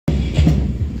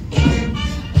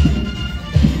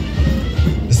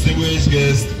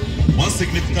guests, one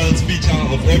significant feature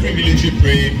of every military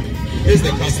parade is the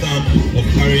custom of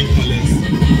carrying colors.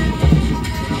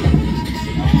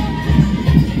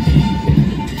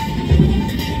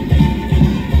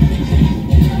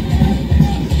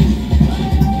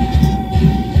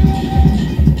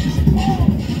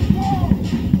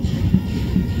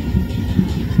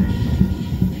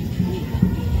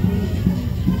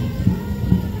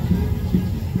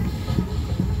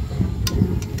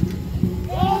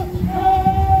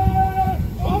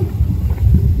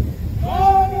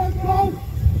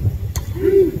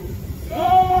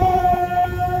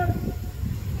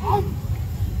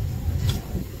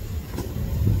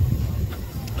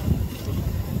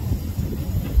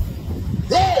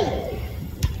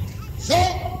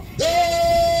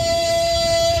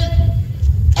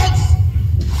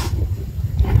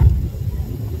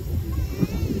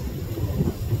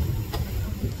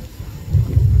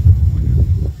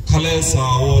 Colors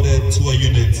are awarded to a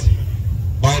unit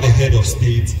by the head of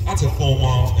state at a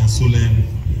formal and solemn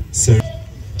ceremony.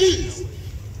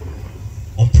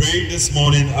 On parade this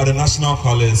morning are the national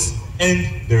colors and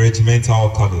the regimental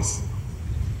colors.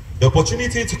 The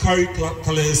opportunity to carry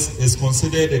colors is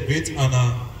considered a great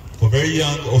honor for very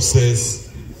young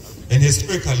officers, and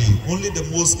historically, only the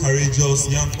most courageous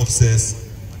young officers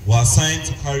were assigned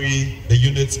to carry the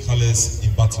unit's colors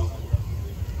in battle.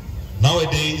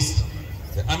 Nowadays,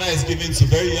 the honor is given to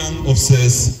very young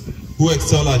officers who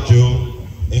excel at drill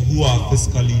and who are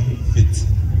physically fit.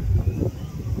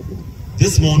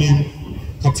 This morning,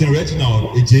 Captain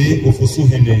Reginald Eje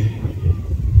Ofosuhene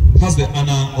has the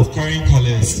honor of carrying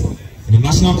colors, the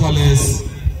national colors,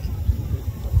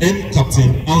 and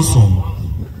Captain Anson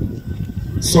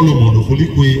Solomon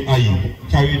Ofolikwe Ayi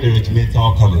carry the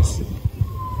regimental colors.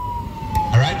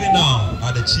 Arriving now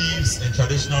are the chiefs and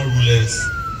traditional rulers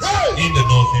in the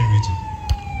northern region.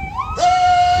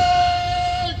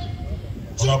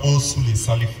 Honorable Sule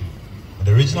Salifu, and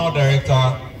the Regional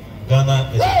Director,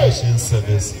 Ghana Education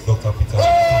Service, Dr. Peter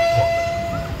Kakwa.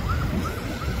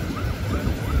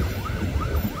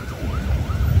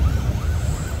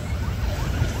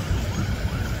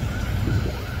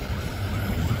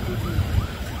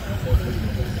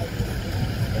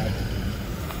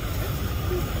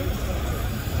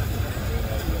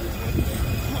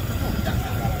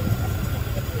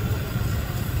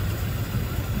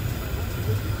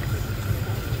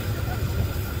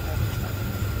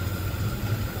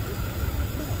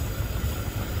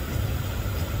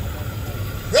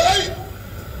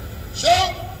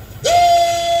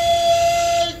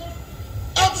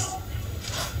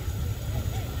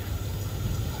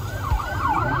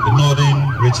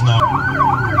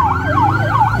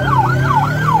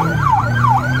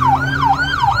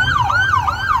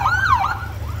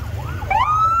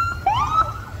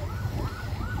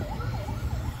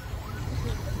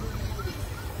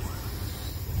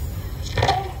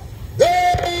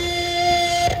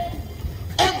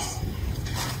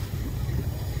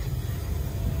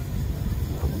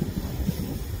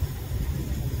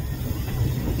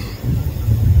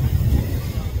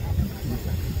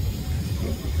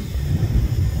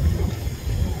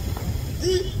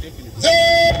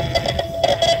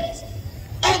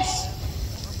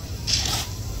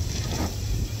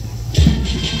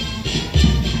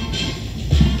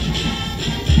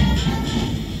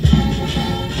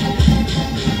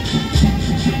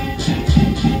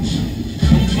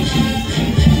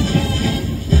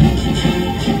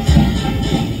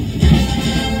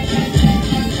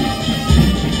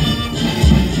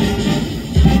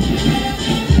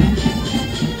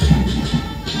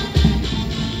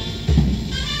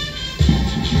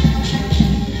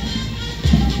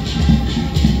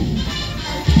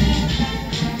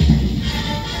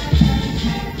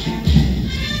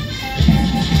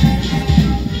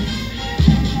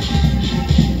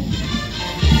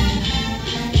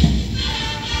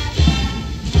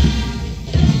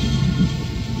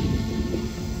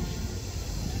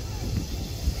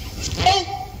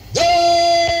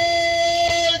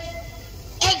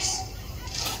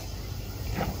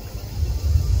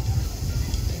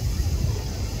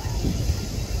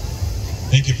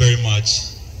 Thank you very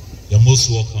much. You're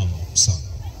most welcome, sir.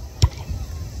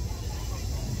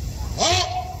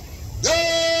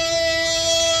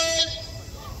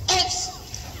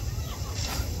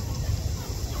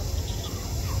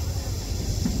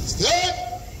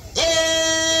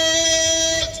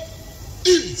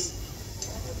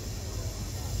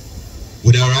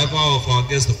 With the arrival of our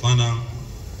guest of honor,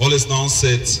 all is now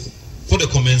set for the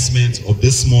commencement of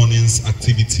this morning's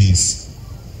activities.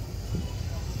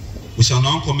 We shall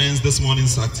now commence this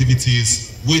morning's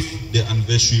activities with the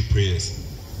anniversary prayers.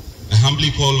 I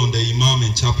humbly call on the Imam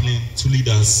and Chaplain to lead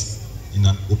us in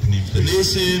an opening prayer. The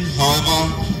nation,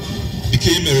 however,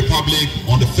 became a republic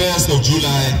on the 1st of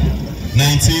July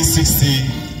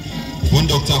 1960 when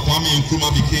Dr. Kwame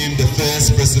Nkrumah became the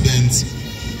first president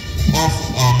of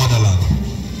our motherland.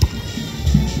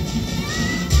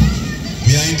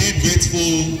 We are indeed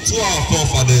grateful to our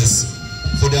forefathers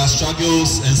for their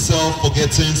struggles and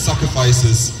self-forgetting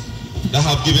sacrifices that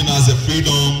have given us the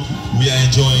freedom we are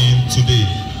enjoying today.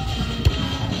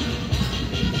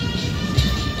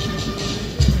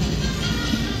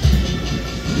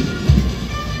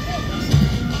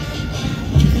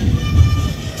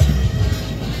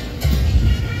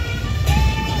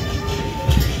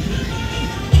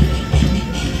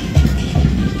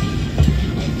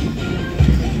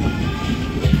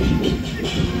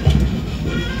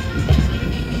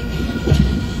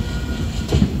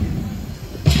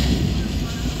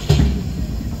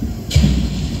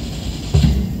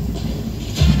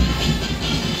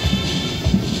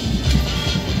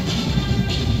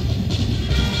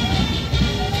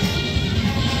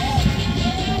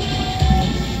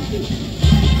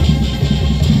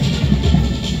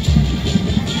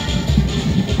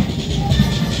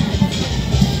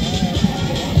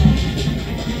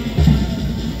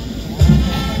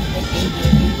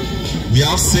 We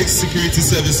have 6 security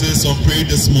services on parade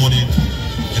this morning,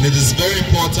 and it is very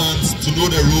important to know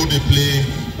the role they play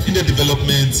in the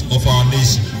development of our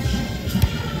nation.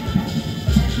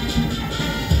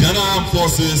 Ghana Armed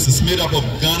Forces is made up of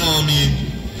Ghana Army,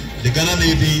 the Ghana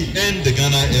Navy, and the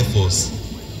Ghana Air Force.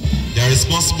 They are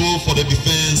responsible for the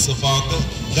defense of our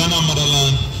Ghana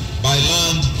motherland by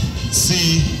land,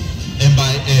 sea, and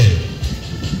by air.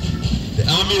 The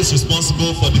Army is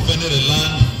responsible for defending the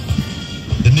land,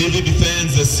 the Navy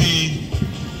defends the sea,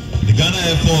 the Ghana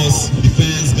Air Force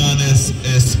defends Ghana's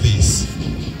airspace.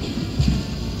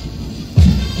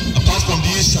 Apart from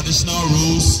these traditional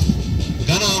roles,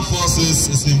 Ghana Armed Forces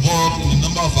is involved in a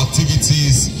number of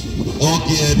activities all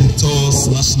geared towards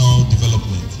national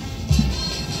development.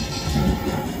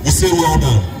 We say well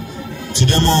done to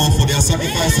them all for their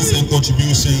sacrifices and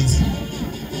contributions.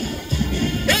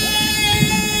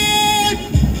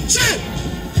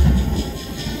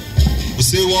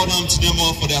 We say well done to them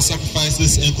all for their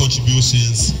sacrifices and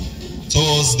contributions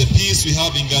towards the peace we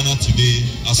have in Ghana today,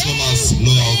 as well as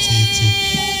loyalty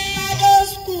to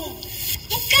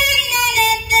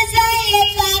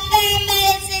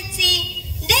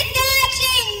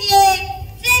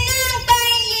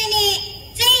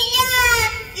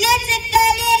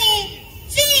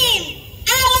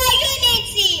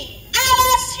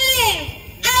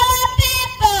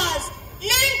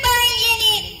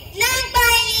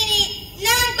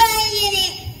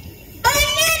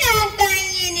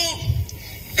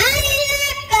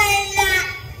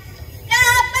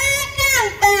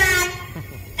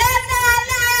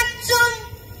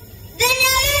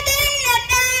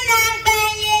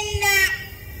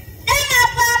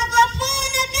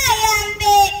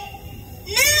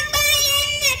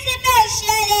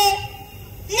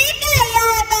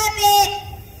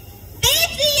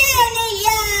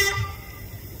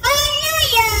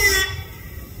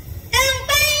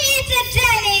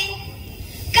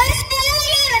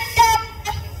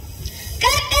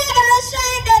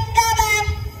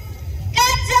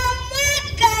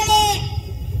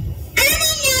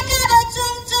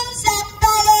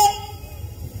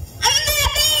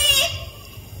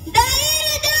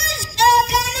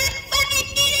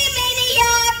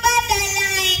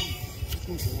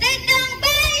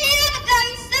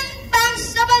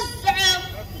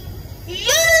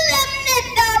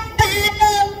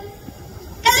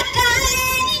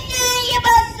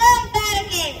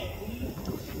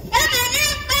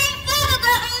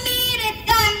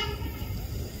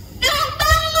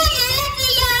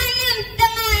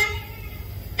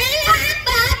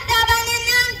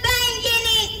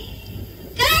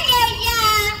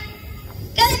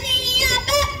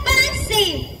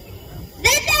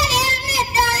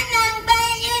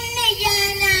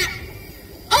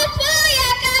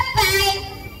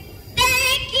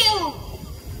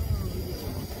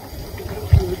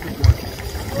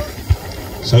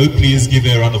Shall we please give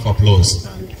a round of applause?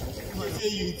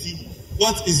 Unity.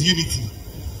 What is unity?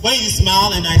 When you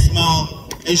smile and I smile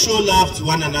and show love to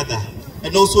one another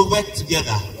and also work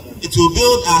together, it will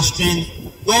build our strength.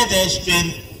 Where there is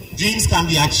strength, dreams can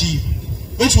be achieved,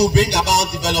 which will bring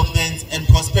about development and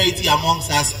prosperity amongst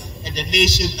us and the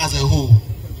nation as a whole.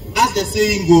 As the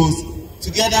saying goes,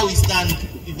 together we stand,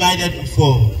 divided we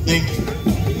fall. Thank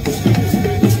you.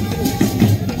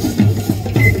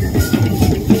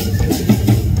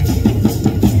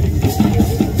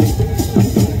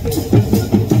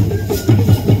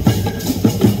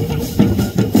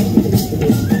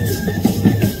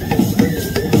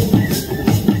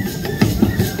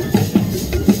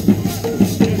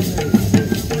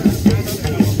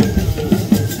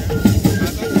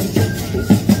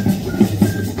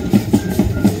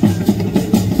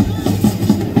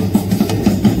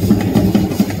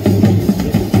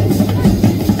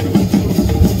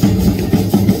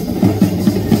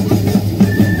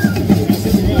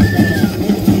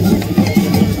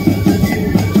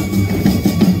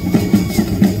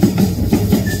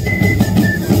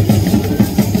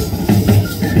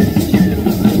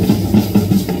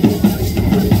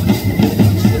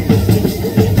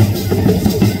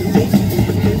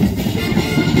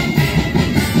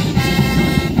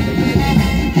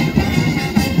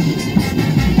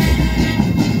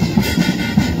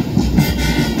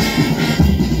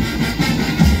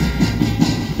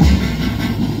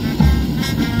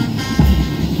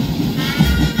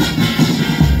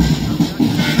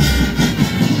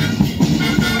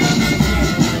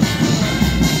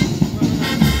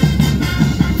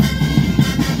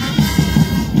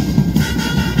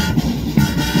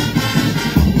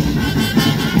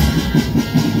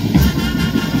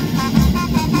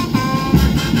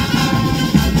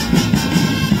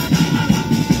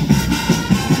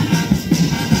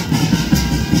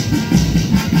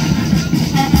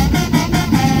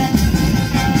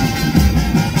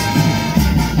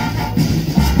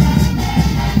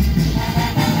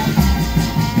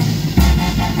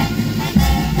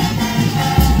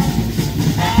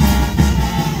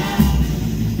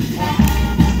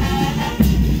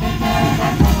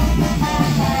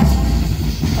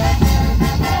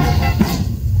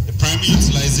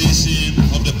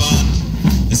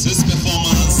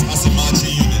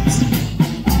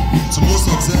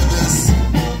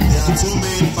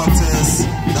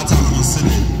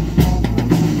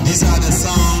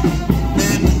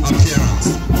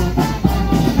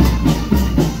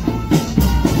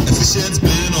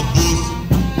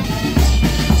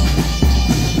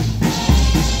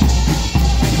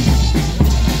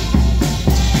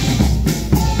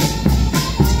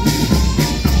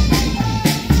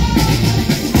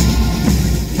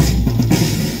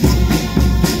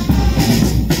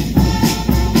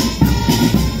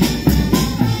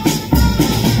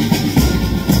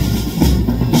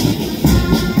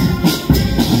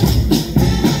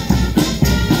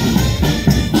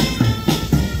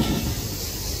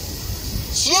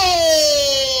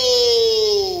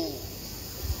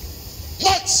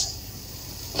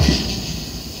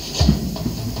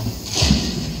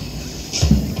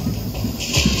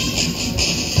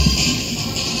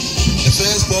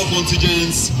 4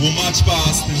 contingents will march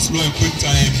past in slow and quick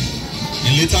time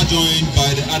and later joined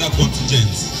by the other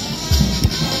contingents.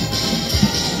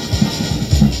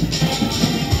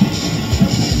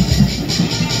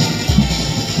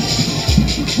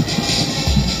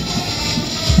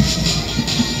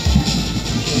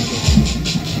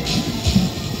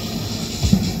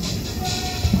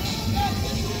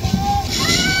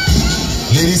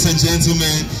 Ladies and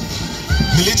gentlemen,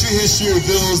 military history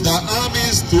reveals that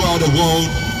armies throughout the world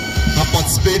have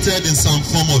participated in some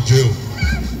form of drill.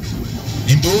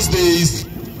 In those days,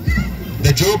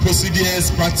 the drill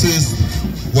procedures practiced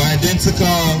were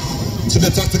identical to the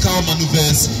tactical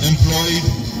maneuvers employed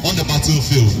on the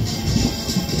battlefield.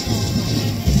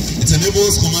 It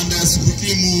enables commanders to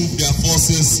quickly move their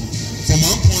forces from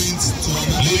one point to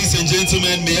another. Ladies and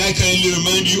gentlemen, may I kindly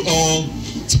remind you all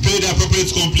to pay the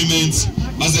appropriate compliments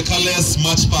as the colors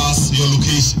march past your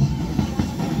location.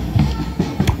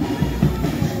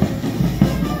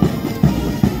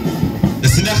 The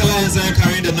senior color ensign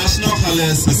carrying the national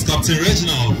colors is Captain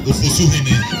Reginald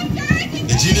Ofosuhene.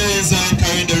 The junior ensign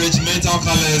carrying the regimental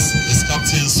colors is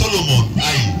Captain Solomon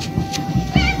Ayi.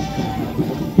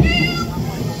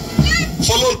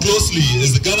 Followed closely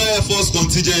is the Ghana Air Force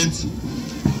contingent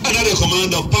under the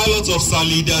command of Pilot Officer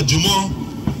Leader Jumo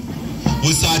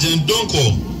with Sergeant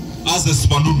Donko as the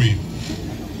Spanumri.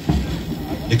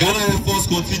 The Ghana Air Force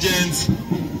contingent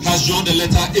has drawn the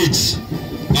letter H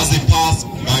as they pass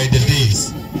by the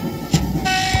days.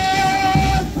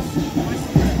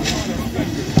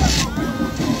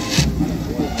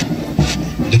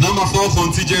 The number 4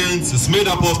 contingent is made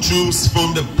up of troops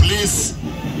from the police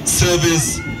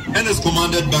service and is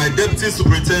commanded by Deputy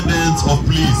Superintendent of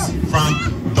Police Frank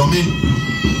Domi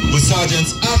with Sergeant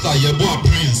Arthur Yeboah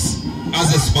Prince as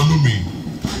the Spanumri.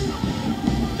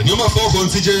 The number 4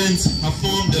 contingent have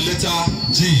formed the letter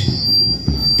G.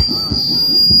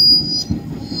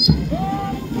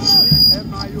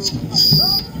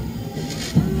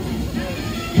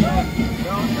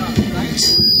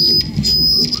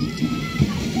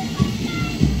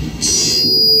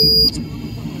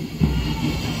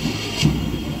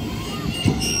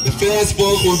 The first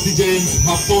 4 contingents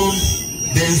have formed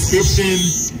the inscription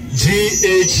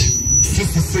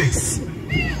GH66.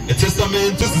 A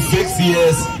testament to 66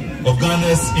 years of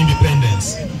Ghana's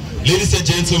independence. Ladies and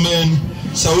gentlemen,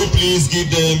 shall we please give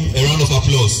them a round of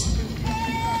applause?